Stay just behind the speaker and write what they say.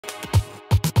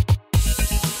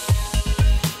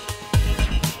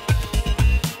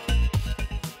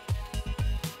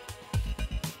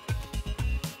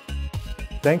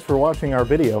Thanks for watching our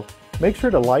video. Make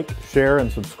sure to like, share,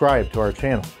 and subscribe to our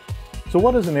channel. So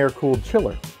what is an air-cooled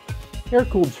chiller?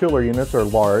 Air-cooled chiller units are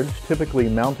large, typically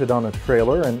mounted on a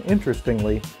trailer, and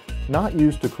interestingly, not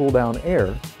used to cool down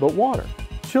air, but water.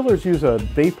 Chillers use a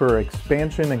vapor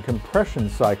expansion and compression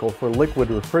cycle for liquid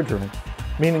refrigerant,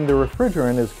 meaning the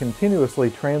refrigerant is continuously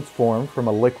transformed from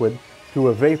a liquid to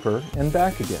a vapor and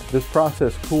back again. This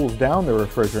process cools down the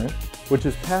refrigerant, which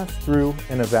is passed through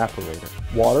an evaporator.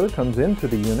 Water comes into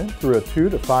the unit through a 2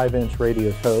 to 5 inch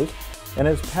radius hose and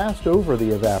is passed over the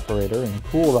evaporator and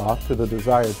cooled off to the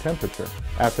desired temperature.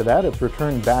 After that, it's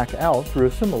returned back out through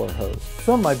a similar hose.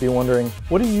 Some might be wondering,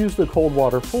 what do you use the cold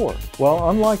water for? Well,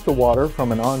 unlike the water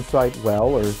from an on-site well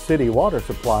or city water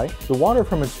supply, the water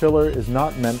from a chiller is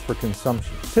not meant for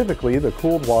consumption. Typically, the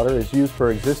cooled water is used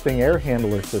for existing air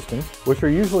handler systems, which are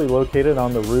usually located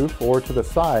on the roof or to the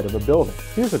side of a building.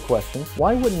 Here's a question: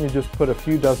 why wouldn't you just put a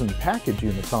few dozen package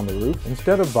units on the roof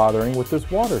instead of bothering with this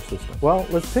water system? Well,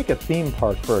 let's take a theme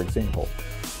park, for example.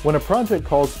 When a project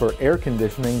calls for air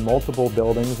conditioning multiple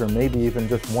buildings, or maybe even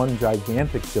just one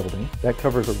gigantic building that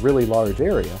covers a really large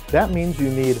area, that means you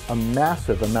need a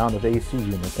massive amount of AC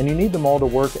units, and you need them all to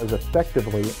work as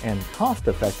effectively and cost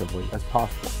effectively as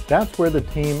possible. That's where the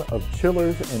team of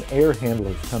chillers and air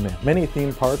handlers come in. Many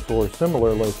theme parks or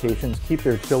similar locations keep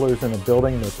their chillers in a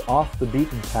building that's off the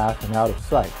beaten path and out of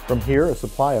sight. From here, a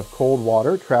supply of cold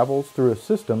water travels through a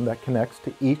system that connects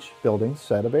to each building's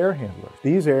set of air handlers.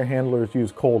 These air handlers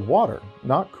use cold water,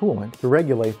 not coolant, to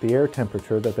regulate the air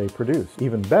temperature that they produce.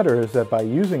 Even better is that by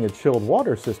using a chilled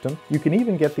water system, you can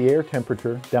even get the air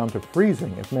temperature down to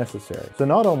freezing if necessary. So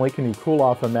not only can you cool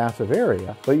off a massive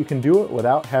area, but you can do it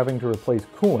without having to replace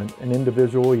coolant in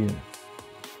individual units.